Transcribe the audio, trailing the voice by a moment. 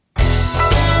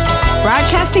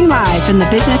Broadcasting live from the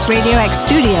Business Radio X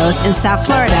studios in South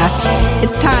Florida,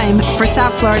 it's time for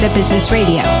South Florida Business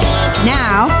Radio.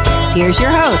 Now, here's your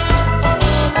host.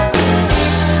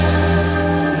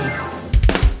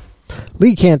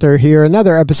 Lee Cantor here,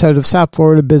 another episode of South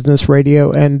Florida Business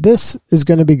Radio, and this is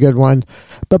going to be a good one.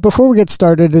 But before we get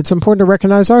started, it's important to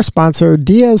recognize our sponsor,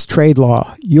 Diaz Trade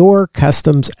Law, your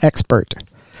customs expert.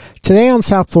 Today on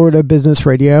South Florida Business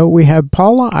Radio, we have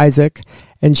Paula Isaac,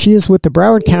 and she is with the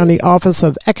Broward County Office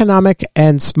of Economic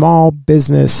and Small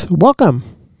Business. Welcome.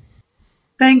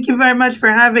 Thank you very much for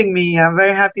having me. I'm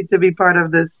very happy to be part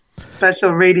of this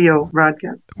special radio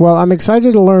broadcast. Well, I'm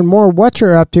excited to learn more what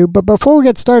you're up to, but before we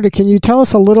get started, can you tell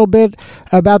us a little bit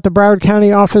about the Broward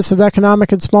County Office of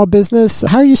Economic and Small Business?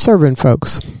 How are you serving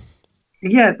folks?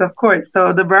 Yes, of course.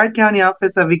 So the Broward County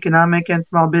Office of Economic and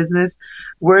Small Business,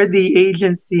 we're the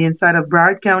agency inside of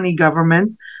Broward County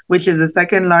government, which is the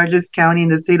second largest county in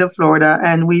the state of Florida.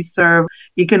 And we serve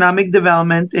economic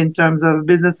development in terms of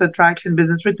business attraction,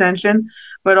 business retention,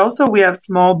 but also we have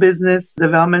small business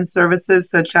development services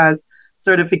such as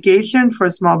certification for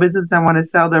small business that want to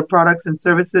sell their products and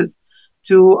services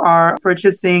to our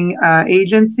purchasing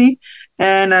agency.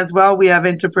 And as well, we have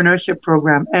entrepreneurship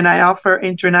program. And I offer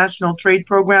international trade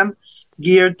program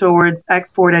geared towards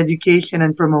export education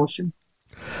and promotion.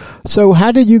 So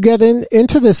how did you get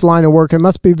into this line of work? It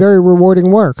must be very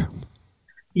rewarding work.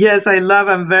 Yes,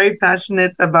 I'm very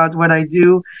passionate about what I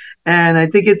do. And I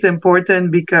think it's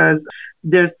important because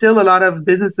there's still a lot of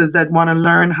businesses that want to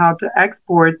learn how to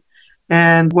export.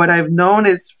 And what I've known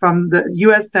is from the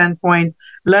U.S. standpoint,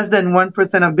 less than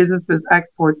 1% of businesses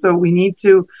export. So we need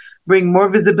to bring more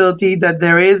visibility that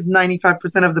there is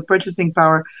 95% of the purchasing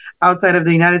power outside of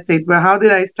the United States. But how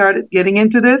did I start getting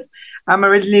into this? I'm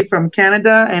originally from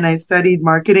Canada and I studied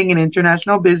marketing and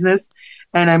international business.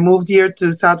 And I moved here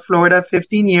to South Florida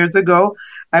 15 years ago.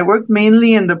 I worked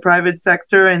mainly in the private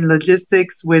sector and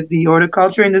logistics with the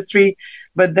horticulture industry,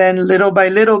 but then little by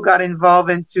little got involved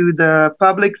into the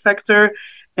public sector.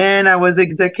 And I was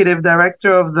executive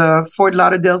director of the Fort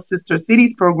Lauderdale Sister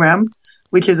Cities program,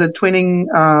 which is a twinning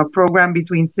program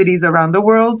between cities around the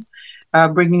world,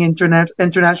 bringing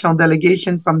international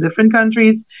delegation from different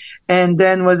countries, and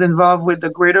then was involved with the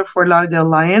Greater Fort Lauderdale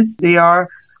Alliance. They are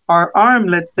our arm,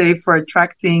 let's say, for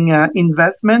attracting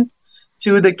investment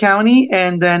to the county.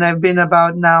 And then I've been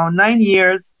about now 9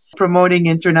 years promoting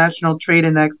international trade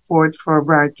and export for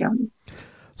Broward County.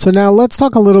 So now let's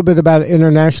talk a little bit about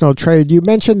international trade. You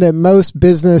mentioned that most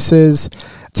businesses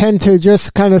tend to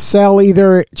just kind of sell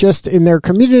either just in their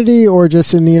community or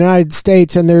just in the United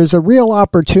States, and there's a real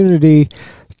opportunity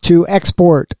to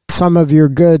export some of your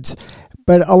goods.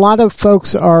 But a lot of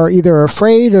folks are either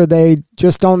afraid or they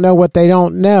just don't know what they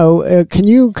don't know. Can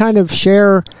you kind of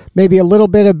share maybe a little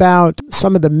bit about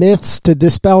some of the myths, to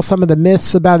dispel some of the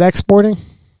myths about exporting?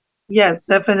 Yes,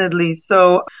 definitely.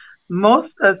 So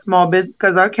most small business,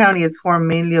 because our county is formed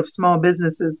mainly of small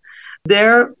businesses,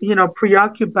 they're,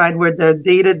 preoccupied with their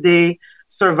day-to-day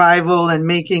survival and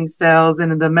making sales in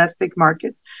the domestic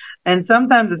market. And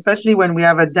sometimes, especially when we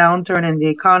have a downturn in the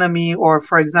economy, or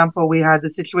for example, we had the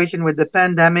situation with the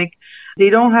pandemic, they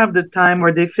don't have the time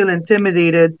or they feel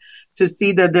intimidated to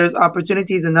see that there's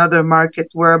opportunities in other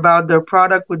markets whereabout their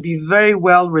product would be very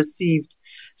well received.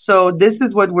 So this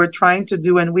is what we're trying to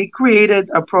do. And we created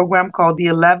a program called the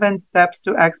 11 Steps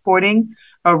to Exporting,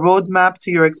 a roadmap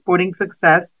to your exporting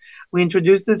success. We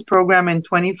introduced this program in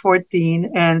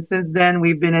 2014. And since then,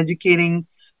 we've been educating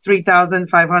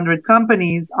 3,500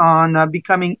 companies on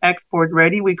becoming export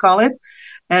ready, we call it.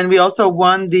 And we also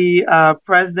won the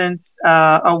President's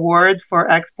Award for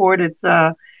Export. It's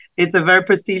a very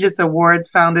prestigious award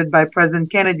founded by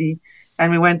President Kennedy.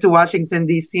 And we went to Washington,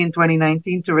 D.C. in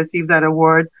 2019 to receive that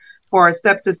award for a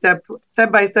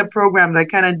step-by-step program that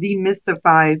kind of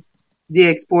demystifies the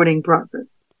exporting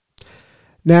process.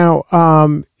 Now,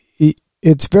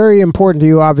 it's very important to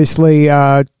you, obviously,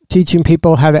 teaching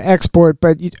people how to export,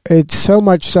 but it's so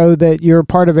much so that you're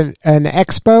part of an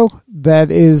expo that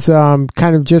is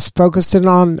kind of just focused in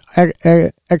on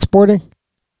exporting?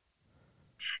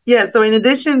 Yeah, so in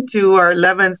addition to our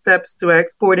 11 steps to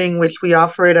exporting, which we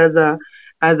offered as a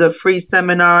free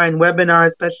seminar and webinar,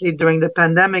 especially during the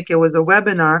pandemic, it was a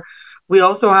webinar. We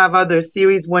also have other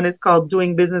series. One is called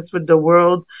Doing Business with the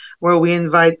World, where we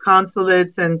invite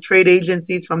consulates and trade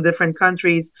agencies from different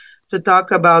countries to talk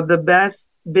about the best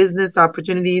business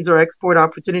opportunities or export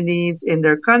opportunities in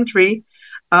their country.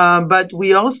 But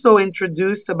we also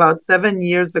introduced about 7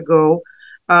 years ago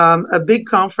a big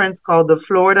conference called the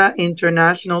Florida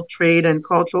International Trade and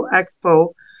Cultural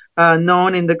Expo,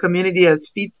 known in the community as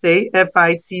FITSE,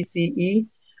 F-I-T-C-E.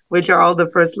 which are all the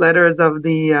first letters of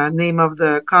the name of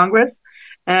the Congress.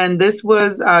 And this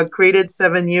was created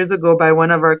 7 years ago by one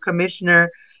of our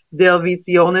commissioner, Dale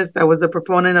Visiones, that was a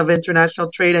proponent of international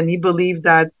trade. And he believed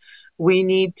that we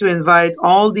need to invite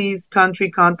all these country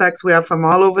contacts we have from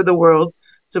all over the world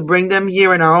to bring them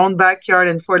here in our own backyard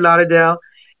in Fort Lauderdale,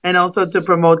 and also to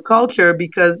promote culture,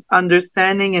 because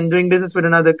understanding and doing business with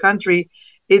another country,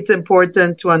 it's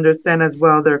important to understand as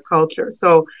well their culture.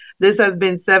 So this has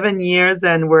been 7 years,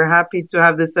 and we're happy to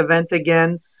have this event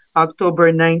again,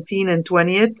 October 19th and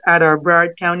 20th at our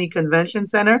Broward County Convention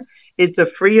Center. It's a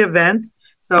free event,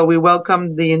 so we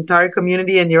welcome the entire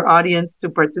community and your audience to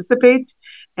participate.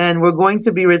 And we're going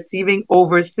to be receiving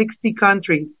over 60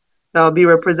 countries that will be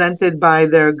represented by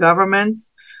their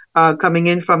governments coming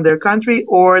in from their country,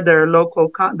 or their local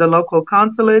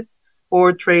consulates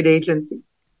or trade agency.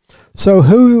 So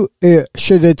who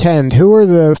should attend? Who are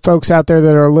the folks out there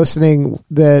that are listening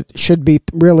that should be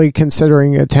really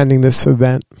considering attending this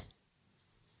event?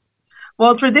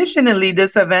 Well, traditionally,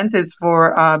 this event is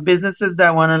for businesses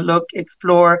that want to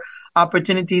explore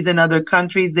opportunities in other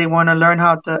countries. They want to learn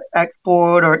how to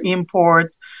export or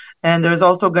import. And there's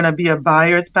also going to be a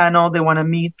buyers panel. They want to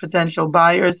meet potential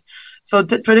buyers. So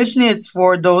traditionally, it's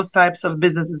for those types of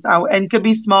businesses, and could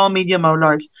be small, medium, or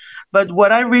large. But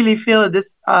what I really feel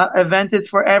this event is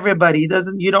for everybody.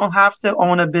 You don't have to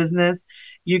own a business.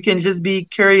 You can just be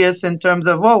curious in terms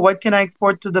of, what can I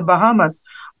export to the Bahamas?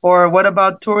 Or what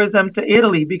about tourism to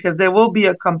Italy? Because there will be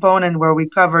a component where we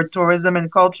cover tourism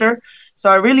and culture. So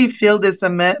I really feel this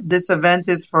event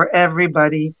is for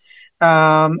everybody.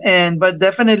 But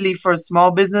definitely for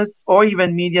small business or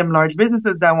even medium, large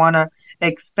businesses that want to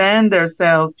expand their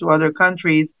sales to other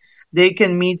countries, they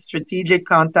can meet strategic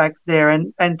contacts there.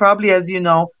 And probably, as you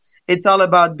know, it's all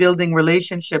about building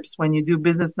relationships when you do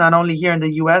business, not only here in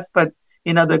the U.S., but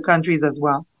in other countries as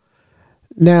well.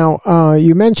 Now,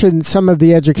 you mentioned some of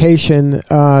the education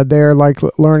there, like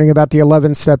learning about the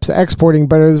 11 steps of exporting,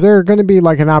 but is there going to be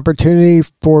like an opportunity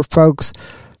for folks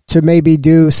to maybe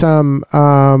do some,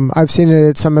 I've seen it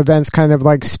at some events, kind of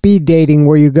like speed dating,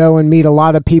 where you go and meet a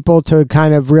lot of people to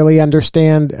kind of really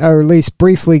understand, or at least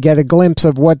briefly get a glimpse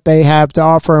of what they have to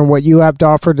offer and what you have to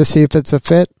offer to see if it's a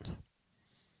fit?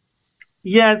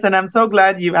 Yes, and I'm so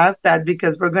glad you asked that,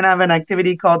 because we're going to have an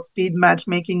activity called Speed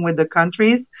Matchmaking with the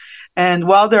countries. And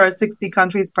while there are 60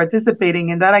 countries participating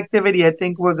in that activity, I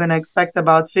think we're going to expect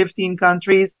about 15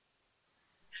 countries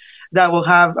that will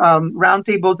have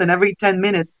roundtables, and every 10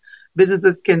 minutes,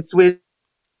 businesses can switch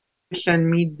and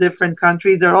meet different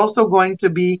countries. There are also going to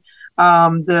be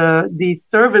the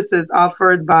services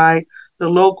offered by the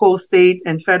local, state,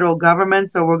 and federal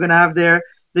government. So we're going to have there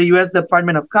the U.S.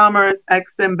 Department of Commerce,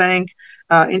 Exim Bank,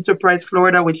 Enterprise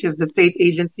Florida, which is the state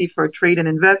agency for trade and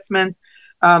investment.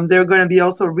 There are going to be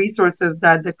also resources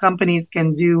that the companies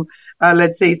can do,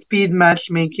 let's say, speed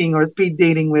matchmaking or speed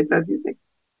dating with, as you say.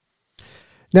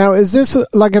 Now, is this,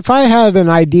 like, if I had an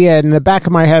idea in the back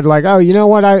of my head, like, oh, you know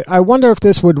what, I wonder if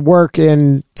this would work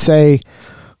in, say,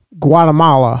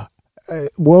 Guatemala.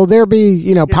 Will there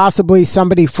be, possibly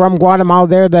somebody from Guatemala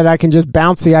there that I can just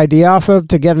bounce the idea off of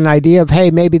to get an idea of,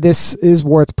 hey, maybe this is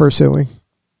worth pursuing?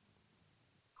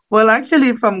 Well,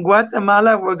 actually, from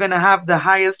Guatemala, we're going to have the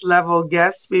highest level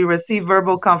guests. We received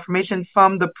verbal confirmation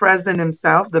from the president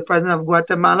himself. The president of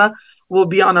Guatemala will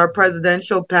be on our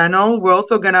presidential panel. We're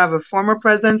also going to have a former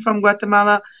president from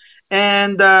Guatemala,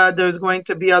 and there's going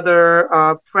to be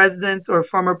other presidents or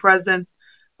former presidents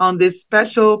on this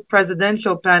special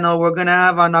presidential panel we're going to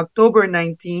have on October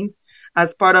 19th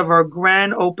as part of our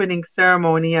grand opening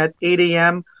ceremony at 8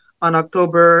 a.m. on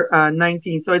October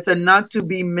 19th. So it's a not to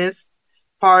be missed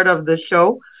part of the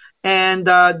show. And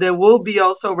there will be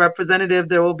also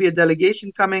there will be a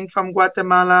delegation coming from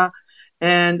Guatemala.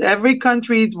 And every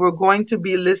countries, we're going to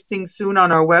be listing soon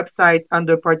on our website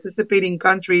under participating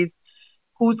countries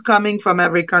who's coming from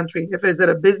every country. If it's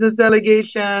a business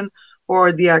delegation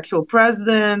or the actual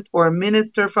president or a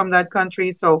minister from that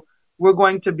country. So we're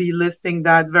going to be listing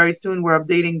that very soon. We're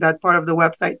updating that part of the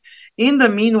website. In the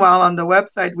meanwhile, on the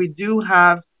website, we do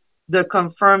have the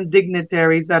confirmed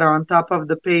dignitaries that are on top of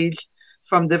the page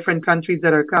from different countries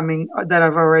that are coming, that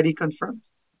have already confirmed.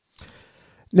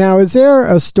 Now, is there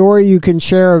a story you can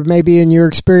share of maybe in your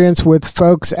experience with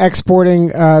folks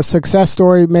exporting a success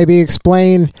story? Maybe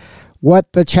explain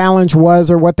what the challenge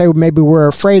was or what they maybe were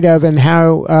afraid of, and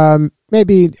how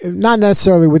maybe not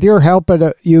necessarily with your help,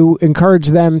 but you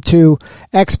encouraged them to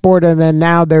export, and then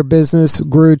now their business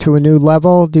grew to a new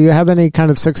level. Do you have any kind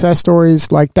of success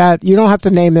stories like that? You don't have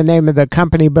to name the name of the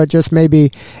company, but just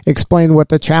maybe explain what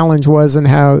the challenge was and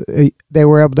how they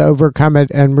were able to overcome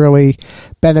it and really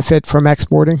benefit from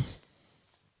exporting.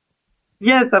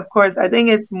 Yes, of course. I think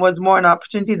it was more an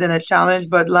opportunity than a challenge.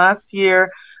 But last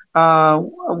year,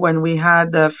 when we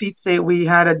had the FITSE, we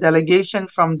had a delegation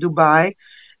from Dubai,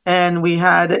 and we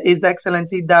had His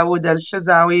Excellency Dawood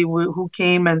El-Shazawi, who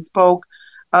came and spoke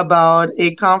about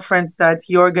a conference that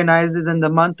he organizes in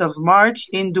the month of March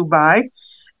in Dubai.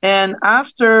 And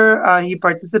after he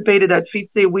participated at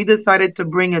FITSE, we decided to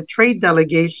bring a trade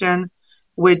delegation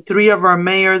with 3 of our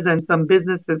mayors and some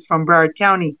businesses from Broward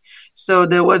County. So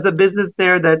there was a business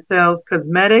there that sells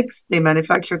cosmetics. They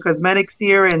manufacture cosmetics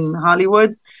here in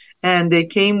Hollywood. And they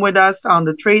came with us on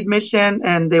the trade mission,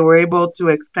 and they were able to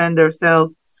expand their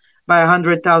sales by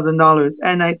 $100,000.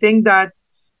 And I think that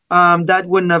that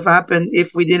wouldn't have happened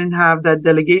if we didn't have that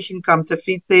delegation come to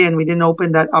FITSE and we didn't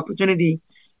open that opportunity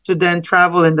to then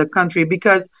travel in the country,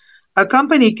 because a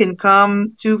company can come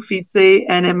to FITSE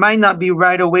and it might not be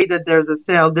right away that there's a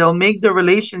sale. They'll make the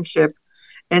relationship,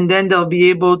 and then they'll be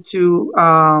able to,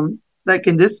 like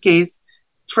in this case,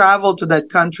 travel to that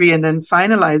country and then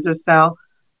finalize their sale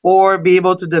or be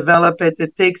able to develop it.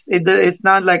 It's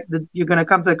not like you're going to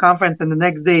come to a conference and the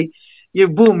next day you're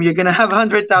going to have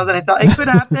 100,000. It could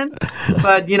happen,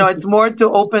 but it's more to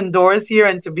open doors here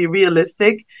and to be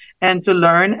realistic and to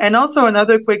learn. And also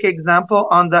another quick example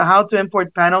on the How to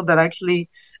Import panel that actually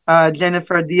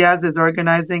Jennifer Diaz is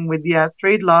organizing with Diaz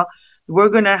Trade Law. We're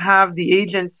going to have the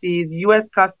agencies, U.S.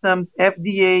 Customs,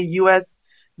 FDA,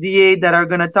 USDA, that are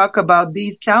going to talk about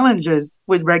these challenges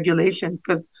with regulations,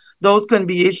 because those can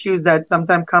be issues that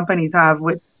sometimes companies have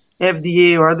with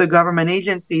FDA or other government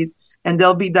agencies, and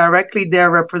they'll be directly their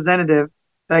representative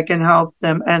that can help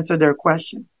them answer their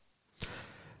question.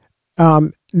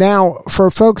 Now, for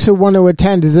folks who want to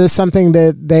attend, is this something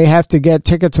that they have to get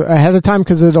tickets ahead of time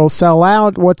because it'll sell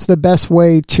out? What's the best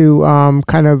way to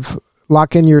kind of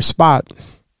lock in your spot?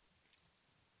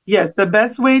 Yes, the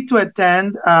best way to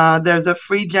attend, there's a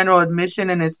free general admission,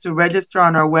 and it's to register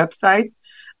on our website.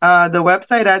 The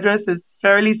website address is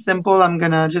fairly simple. I'm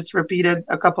going to just repeat it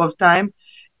a couple of times.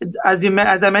 As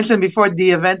I mentioned before,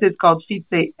 the event is called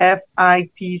FITSE,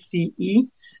 FITCE.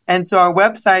 And so our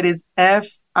website is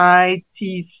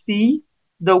FITC,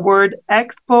 the word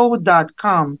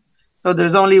expo.com. So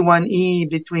there's only one E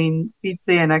between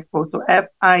FITSE and Expo. So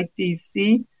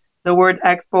FITC, the word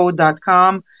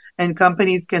expo.com. And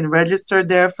companies can register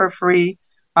there for free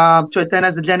to attend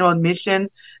as a general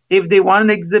admission. If they want an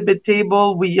exhibit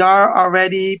table, we are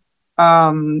already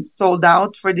sold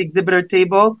out for the exhibitor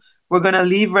table. We're going to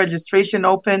leave registration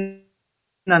open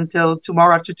until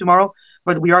tomorrow, after tomorrow,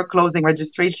 but we are closing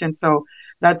registration. So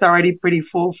that's already pretty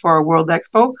full for World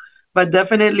Expo. But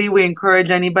definitely we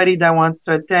encourage anybody that wants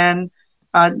to attend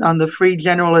on the free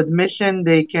general admission,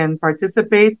 they can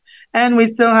participate. And we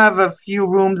still have a few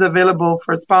rooms available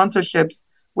for sponsorships,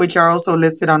 which are also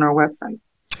listed on our website.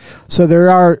 So there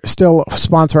are still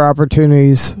sponsor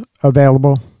opportunities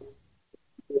available?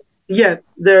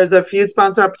 Yes, there's a few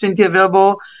sponsor opportunity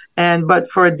available, but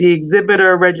for the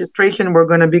exhibitor registration, we're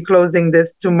going to be closing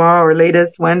this tomorrow or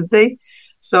latest Wednesday.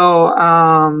 So,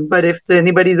 but if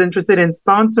anybody's interested in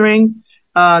sponsoring,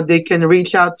 they can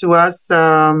reach out to us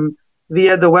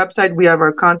via the website. We have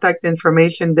our contact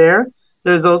information there.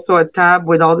 There's also a tab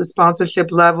with all the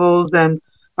sponsorship levels and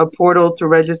a portal to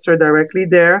register directly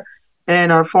there,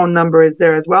 and our phone number is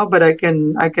there as well. But I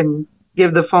can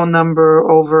give the phone number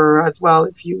over as well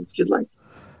if you'd like.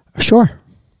 Sure.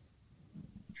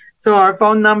 So our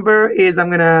phone number is, I'm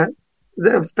going to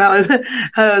spell it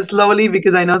slowly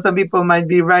because I know some people might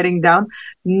be writing down,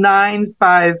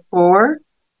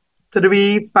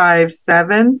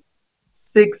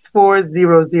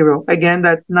 954-357-6400. Again,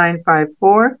 that's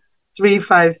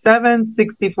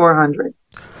 954-357-6400.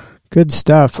 Good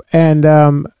stuff. And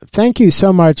thank you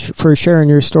so much for sharing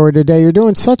your story today. You're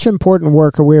doing such important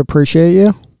work, and we appreciate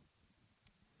you.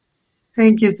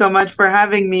 Thank you so much for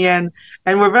having me. And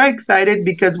we're very excited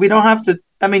because we don't have to,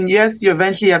 yes, you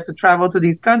eventually have to travel to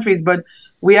these countries, but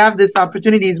we have these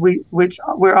opportunities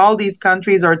where all these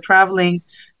countries are traveling.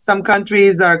 Some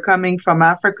countries are coming from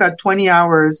Africa 20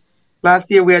 hours. Last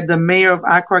year, we had the mayor of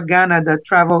Accra, Ghana, that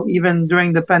traveled even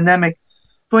during the pandemic,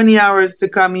 20 hours to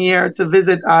come here to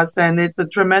visit us. And it's a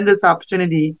tremendous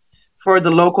opportunity for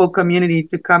the local community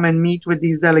to come and meet with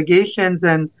these delegations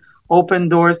and open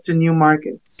doors to new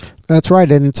markets. That's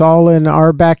right. And it's all in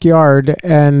our backyard.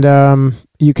 And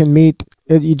you can meet,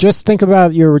 you just think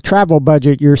about your travel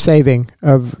budget you're saving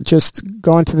of just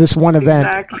going to this one event.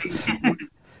 Exactly.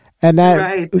 And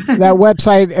that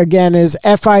website, again, is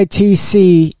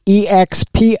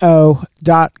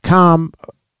FITCEXPO.com.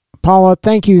 Paula,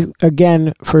 thank you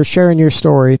again for sharing your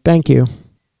story. Thank you.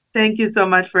 Thank you so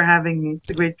much for having me.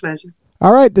 It's a great pleasure.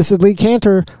 All right. This is Lee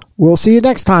Cantor. We'll see you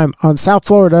next time on South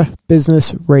Florida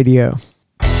Business Radio.